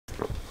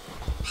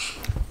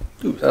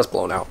Ooh, that's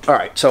blown out. All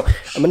right, so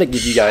I'm gonna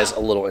give you guys a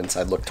little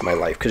inside look to my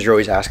life because you're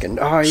always asking,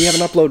 oh, you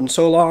haven't uploaded in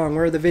so long.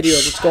 Where are the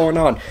videos? What's going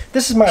on?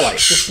 This is my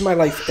life. This is my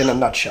life in a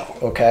nutshell,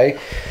 okay?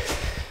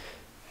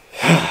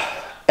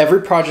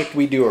 Every project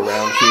we do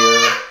around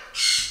here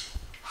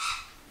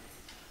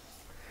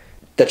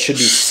that should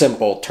be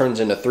simple turns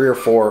into 3 or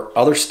 4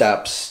 other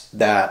steps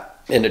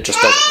and it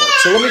just doesn't work.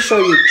 So let me show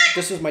you,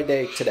 this is my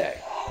day today.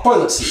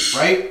 Toilet seat,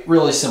 right?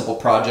 Really simple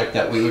project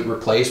that we would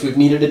replace. We've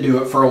needed to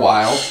do it for a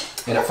while,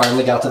 and it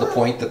finally got to the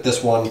point that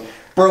this one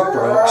broke.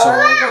 So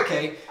we're like,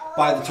 okay,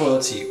 buy the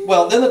toilet seat.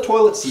 Well, then the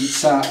toilet seat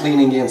sat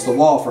leaning against the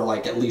wall for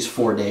like at least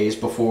 4 days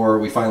before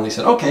we finally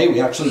said, okay,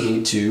 we actually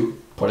need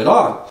to put it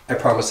on. I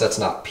promise that's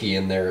not pee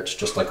in there. It's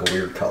just like a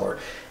weird color.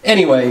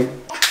 Anyway,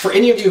 for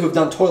any of you who've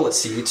done toilet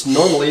seats,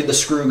 normally the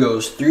screw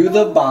goes through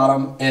the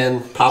bottom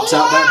and pops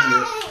out down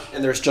here.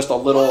 And there's just a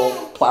little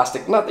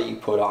plastic nut that you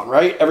put on,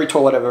 right? Every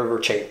toilet I've ever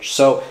changed.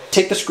 So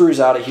take the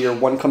screws out of here.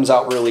 One comes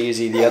out really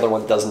easy. The other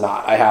one does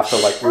not. I have to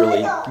like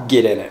really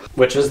get in it,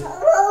 which is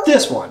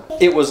this one.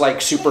 It was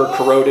like super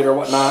corroded or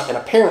whatnot. And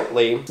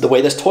apparently the way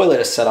this toilet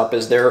is set up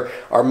is there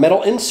are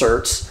metal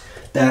inserts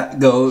that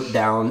go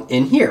down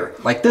in here,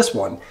 like this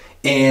one.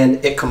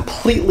 And it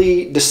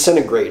completely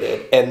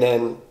disintegrated and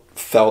then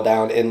fell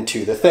down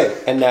into the thing.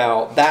 And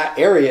now that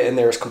area in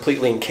there is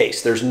completely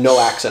encased. There's no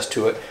access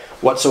to it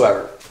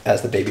whatsoever,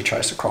 as the baby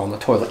tries to crawl in the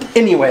toilet.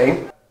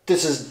 Anyway,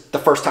 this is the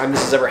first time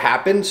this has ever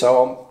happened,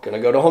 so I'm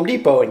gonna go to Home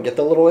Depot and get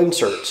the little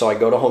insert. So I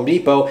go to Home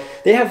Depot.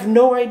 They have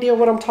no idea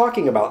what I'm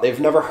talking about. They've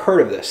never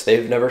heard of this.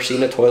 They've never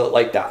seen a toilet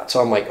like that.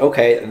 So I'm like,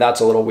 okay, that's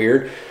a little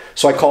weird.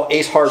 So I call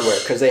Ace Hardware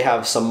because they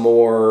have some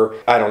more,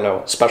 I don't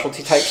know,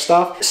 specialty type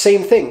stuff.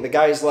 Same thing. The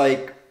guy's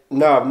like,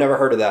 no, I've never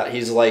heard of that.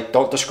 He's like,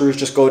 don't the screws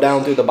just go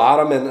down through the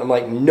bottom? And I'm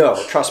like,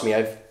 no, trust me,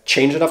 I've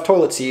changed enough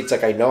toilet seats.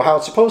 Like, I know how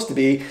it's supposed to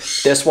be.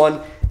 This one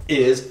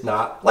is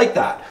not like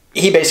that.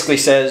 He basically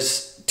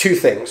says 2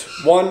 things.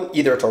 One,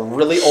 either it's a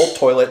really old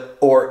toilet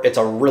or it's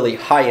a really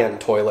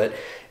high-end toilet.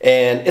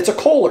 And it's a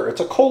Kohler.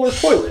 It's a Kohler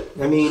toilet.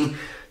 I mean,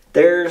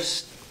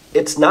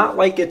 it's not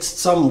like it's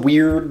some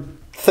weird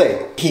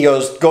thing. He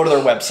goes, go to their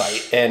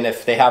website, and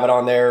if they have it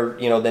on there,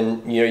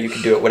 then you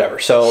can do it, whatever.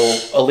 So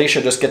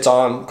Alicia just gets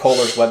on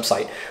Kohler's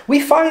website.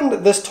 We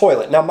find this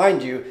toilet. Now,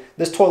 mind you,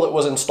 this toilet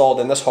was installed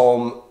in this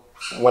home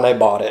when I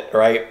bought it,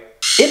 right?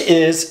 It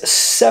is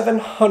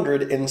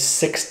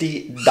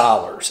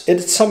 $760.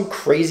 It's some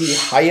crazy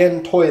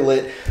high-end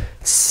toilet,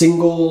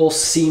 single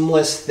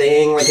seamless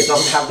thing. Like, it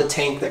doesn't have the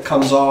tank that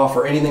comes off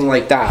or anything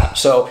like that.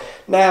 So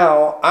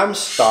now I'm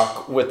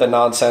stuck with the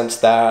nonsense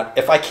that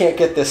if I can't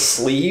get this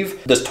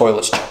sleeve, this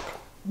toilet's junk.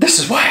 This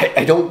is why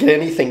I don't get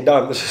anything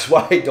done. This is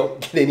why I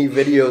don't get any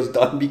videos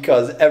done,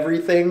 because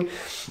everything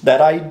that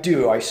I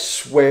do, I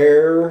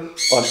swear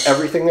on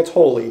everything that's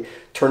holy,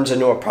 turns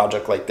into a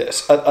project like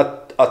this.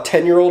 A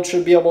 10-year-old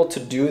should be able to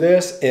do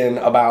this in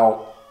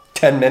about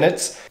 10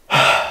 minutes.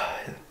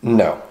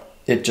 No,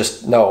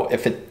 no.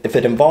 If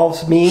it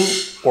involves me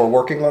or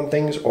working on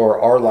things or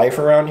our life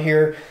around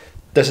here,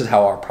 this is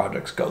how our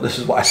projects go. This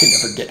is why I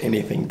never get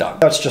anything done.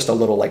 That's just a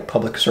little like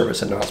public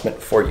service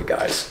announcement for you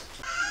guys.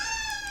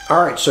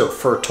 All right, so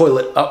for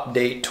Toilet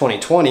Update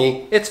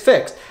 2020, it's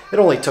fixed. It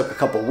only took a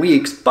couple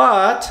weeks,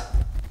 but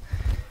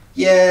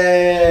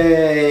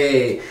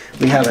yay!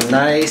 We have a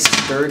nice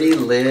sturdy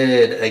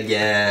lid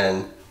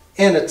again,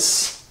 and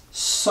it's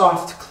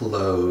soft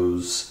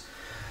close.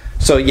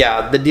 So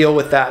yeah, the deal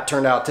with that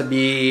turned out to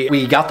be,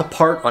 we got the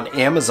part on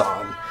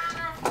Amazon.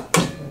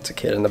 It's a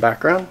kid in the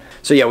background.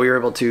 So yeah, we were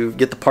able to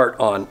get the part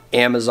on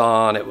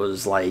Amazon. It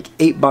was like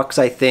 $8,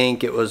 I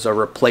think. It was a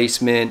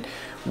replacement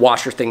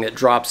washer thing that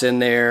drops in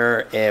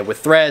there and with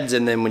threads,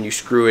 and then when you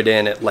screw it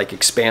in, it like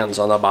expands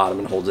on the bottom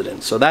and holds it in.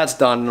 So that's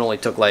done. It only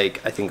took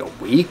like, I think, a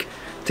week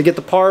to get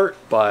the part,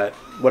 but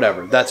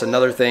whatever. That's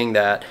another thing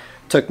that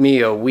took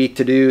me a week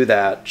to do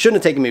that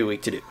shouldn't have taken me a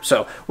week to do.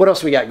 So what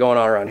else we got going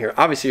on around here?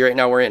 Obviously right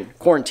now we're in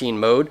quarantine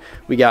mode.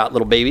 We got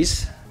little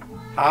babies.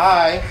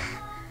 Hi.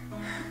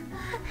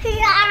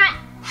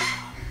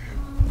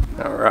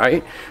 All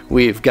right.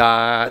 We've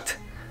got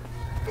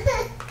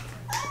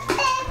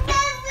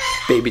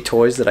baby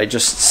toys that I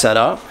just set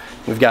up.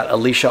 We've got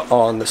Alicia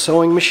on the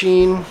sewing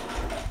machine,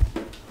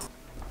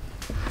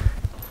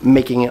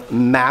 making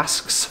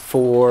masks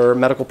for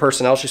medical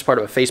personnel. She's part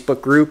of a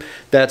Facebook group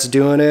that's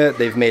doing it.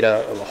 They've made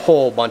a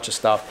whole bunch of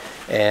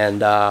stuff,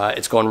 and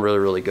it's going really,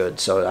 really good.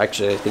 So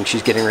actually, I think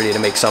she's getting ready to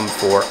make some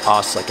for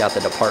us, like at the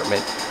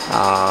department.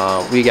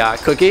 We got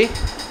Cookie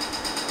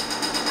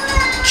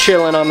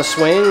chilling on the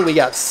swing. We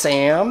got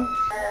Sam.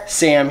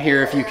 Sam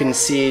here, if you can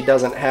see,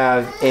 doesn't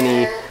have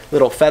any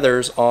little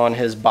feathers on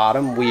his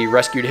bottom. We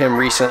rescued him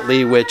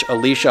recently, which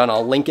Alicia, and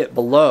I'll link it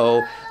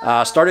below,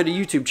 started a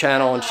YouTube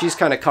channel, and she's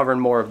kind of covering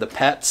more of the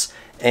pets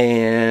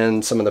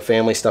and some of the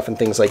family stuff and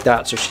things like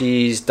that. So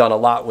she's done a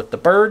lot with the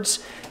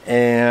birds,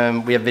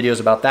 and we have videos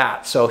about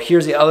that. So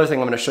here's the other thing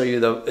I'm going to show you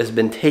that has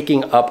been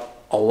taking up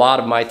a lot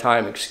of my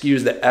time.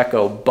 Excuse the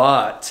echo,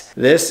 but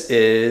this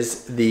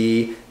is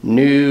the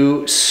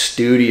new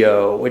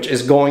studio, which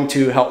is going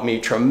to help me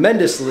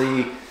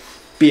tremendously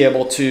be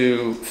able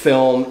to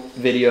film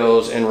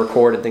videos and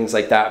record and things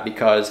like that,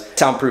 because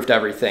soundproofed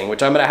everything,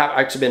 which I'm gonna have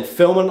actually been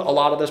filming a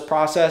lot of this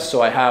process.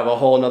 So I have a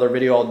whole another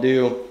video I'll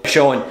do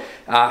showing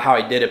how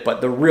I did it. But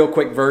the real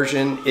quick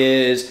version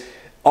is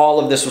all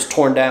of this was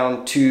torn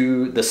down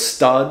to the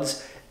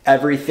studs.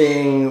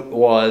 Everything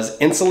was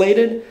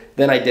insulated.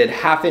 Then I did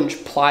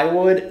 1/2-inch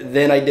plywood.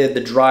 Then I did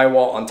the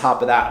drywall on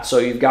top of that. So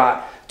you've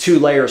got 2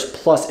 layers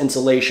plus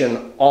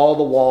insulation, all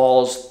the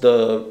walls,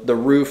 the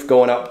roof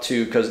going up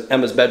to, because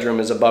Emma's bedroom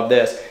is above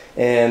this.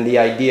 And the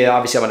idea,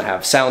 obviously I'm gonna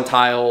have sound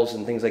tiles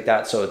and things like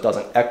that so it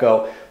doesn't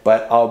echo,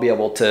 but I'll be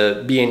able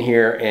to be in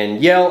here and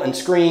yell and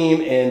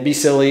scream and be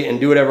silly and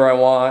do whatever I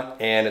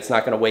want, and it's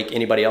not gonna wake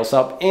anybody else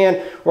up.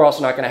 And we're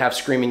also not gonna have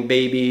screaming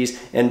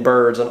babies and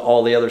birds and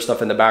all the other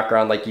stuff in the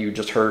background like you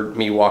just heard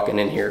me walking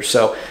in here.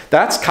 So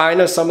that's kind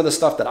of some of the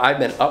stuff that I've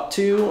been up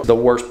to. The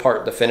worst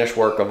part, the finish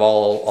work of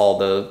all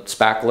the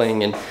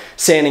spackling and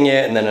sanding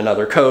it, and then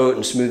another coat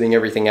and smoothing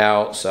everything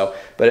out. So,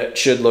 but it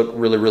should look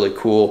really, really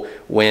cool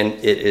when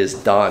it is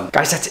done.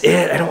 Guys, that's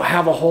it. I don't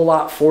have a whole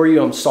lot for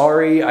you. I'm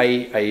sorry.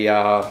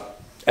 I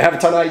have a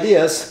ton of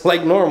ideas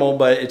like normal,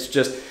 but it's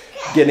just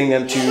getting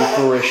them to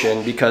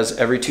fruition, because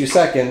every 2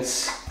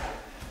 seconds,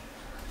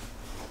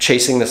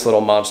 chasing this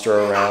little monster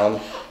around,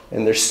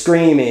 and they're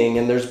screaming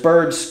and there's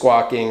birds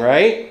squawking,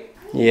 right?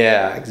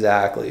 Yeah,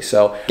 exactly.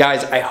 So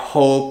guys, I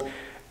hope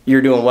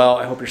you're doing well.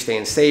 I hope you're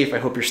staying safe. I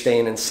hope you're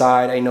staying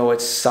inside. I know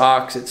it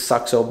sucks. It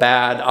sucks so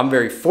bad. I'm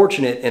very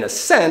fortunate in a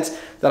sense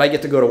that I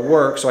get to go to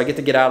work, so I get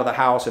to get out of the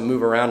house and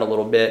move around a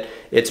little bit.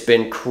 It's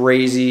been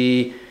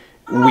crazy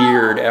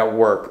weird at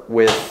work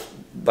with,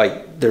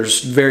 like,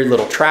 there's very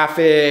little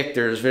traffic.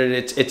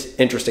 It's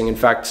interesting. In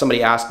fact,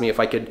 somebody asked me if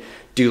I could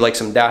do like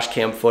some dash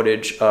cam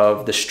footage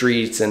of the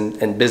streets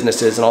and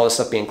businesses and all this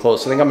stuff being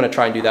closed. So I think I'm gonna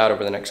try and do that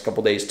over the next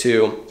couple days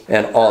too,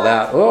 and all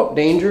that. Oh,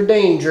 danger,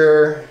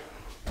 danger.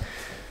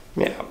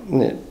 Yeah,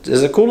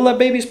 is it cool to let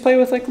babies play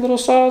with like little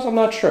saws? I'm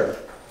not sure.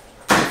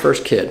 The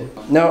first kid.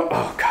 No,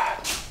 oh God,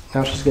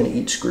 now she's gonna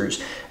eat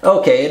screws.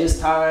 Okay, it is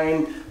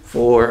time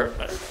for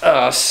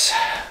us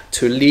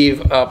to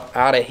leave up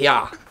out of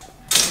here.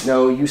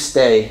 No, you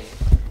stay.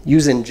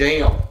 You's in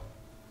jail.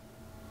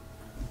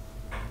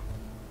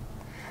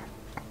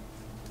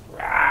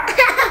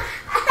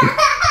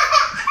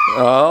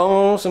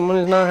 Oh, someone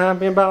is not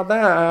happy about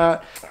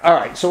that. All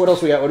right, so what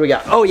else we got? What do we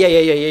got? Oh,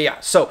 yeah.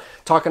 So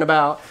talking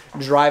about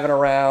driving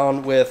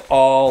around with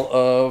all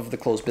of the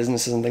closed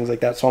businesses and things like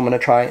that. So I'm gonna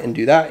try and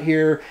do that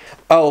here.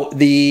 Oh,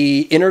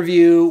 the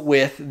interview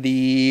with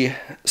the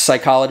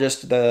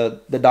psychologist, the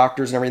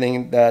doctors and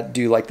everything that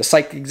do like the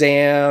psych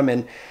exam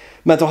and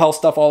mental health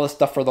stuff, all this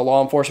stuff for the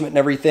law enforcement and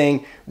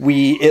everything,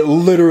 it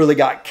literally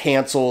got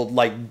canceled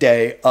like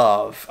day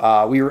of.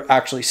 We were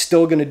actually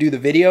still gonna do the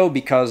video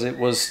because it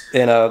was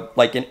in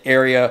an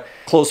area,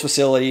 closed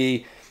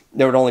facility.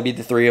 There would only be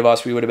the 3 of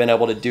us. We would have been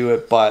able to do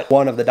it, but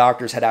one of the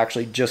doctors had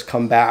actually just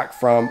come back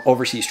from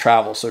overseas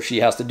travel, so she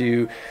has to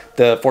do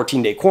the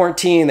 14-day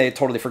quarantine. They had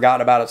totally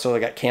forgotten about it, so it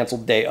got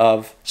canceled day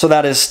of. So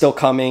that is still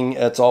coming.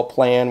 It's all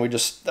planned. We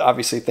just,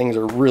 obviously things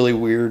are really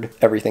weird,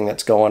 everything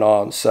that's going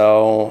on.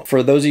 So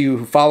for those of you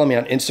who follow me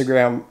on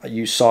Instagram,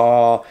 you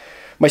saw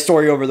my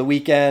story over the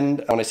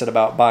weekend when I said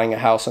about buying a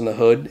house in the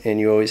hood, and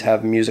you always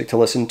have music to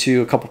listen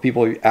to. A couple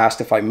people asked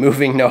if I'm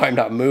moving. No, I'm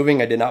not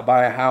moving. I did not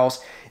buy a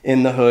house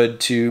in the hood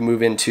to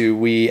move into.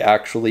 We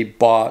actually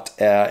bought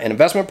an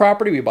investment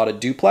property. We bought a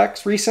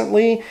duplex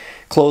recently,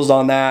 closed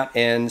on that,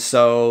 and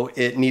so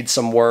it needs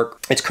some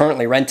work. It's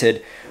currently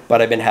rented,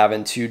 but I've been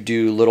having to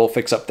do little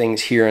fix-up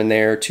things here and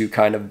there to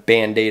kind of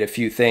band-aid a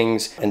few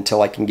things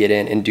until I can get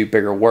in and do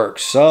bigger work.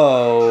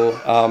 So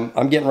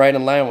I'm getting right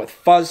in line with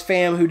Fuzz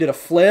Fam, who did a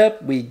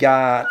flip. We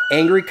got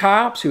Angry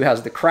Cops, who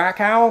has the crack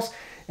house.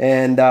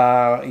 And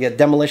you got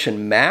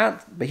Demolition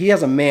Matt, but he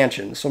has a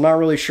mansion, so I'm not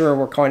really sure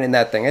we're coining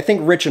that thing. I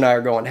think Rich and I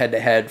are going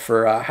head-to-head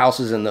for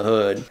houses in the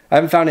hood. I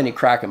haven't found any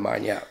crack in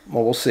mine yet.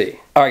 Well, we'll see.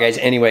 All right, guys,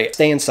 anyway,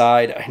 stay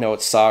inside. I know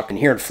it sucks. And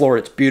here in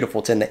Florida, it's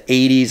beautiful. It's in the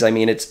 80s. I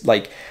mean, it's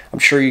like, I'm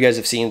sure you guys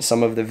have seen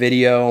some of the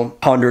video.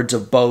 Hundreds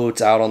of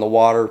boats out on the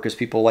water because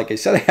people, like I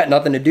said, they had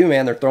nothing to do,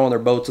 man. They're throwing their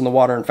boats in the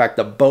water. In fact,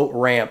 the boat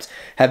ramps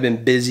have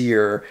been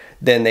busier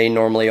than they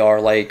normally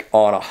are, like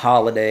on a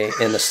holiday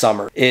in the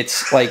summer.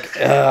 It's like,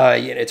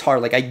 it's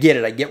hard. Like, I get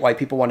it. I get why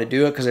people want to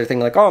do it because they're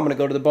thinking like, oh, I'm going to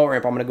go to the boat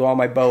ramp. I'm going to go on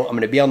my boat. I'm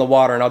going to be on the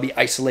water and I'll be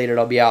isolated.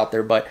 I'll be out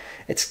there. But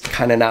it's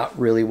kind of not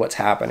really what's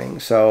happening.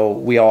 So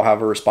we all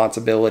have a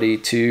responsibility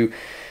to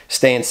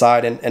stay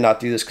inside and not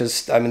do this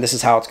because, I mean, this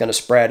is how it's going to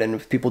spread. And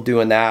with people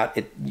doing that,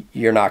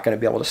 you're not going to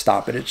be able to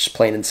stop it. It's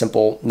plain and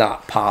simple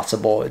not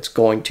possible. It's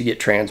going to get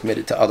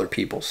transmitted to other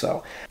people.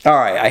 So, all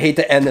right, I hate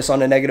to end this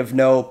on a negative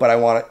note, but I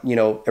want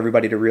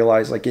everybody to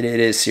realize like it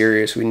is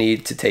serious. We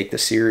need to take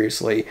this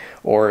seriously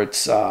or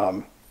it's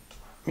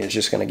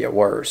just going to get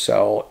worse.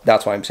 So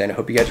that's why I'm saying I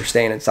hope you guys are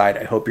staying inside.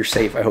 I hope you're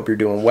safe. I hope you're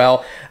doing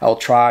well. I'll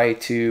try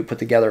to put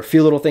together a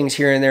few little things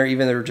here and there,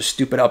 even though they're just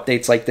stupid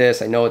updates like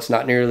this. I know it's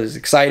not nearly as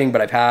exciting,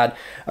 but I've had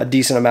a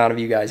decent amount of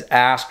you guys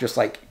ask, just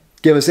like,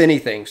 give us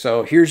anything.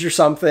 So here's your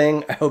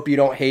something. I hope you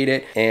don't hate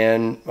it,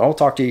 and I'll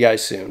talk to you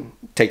guys soon.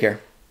 Take Take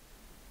care.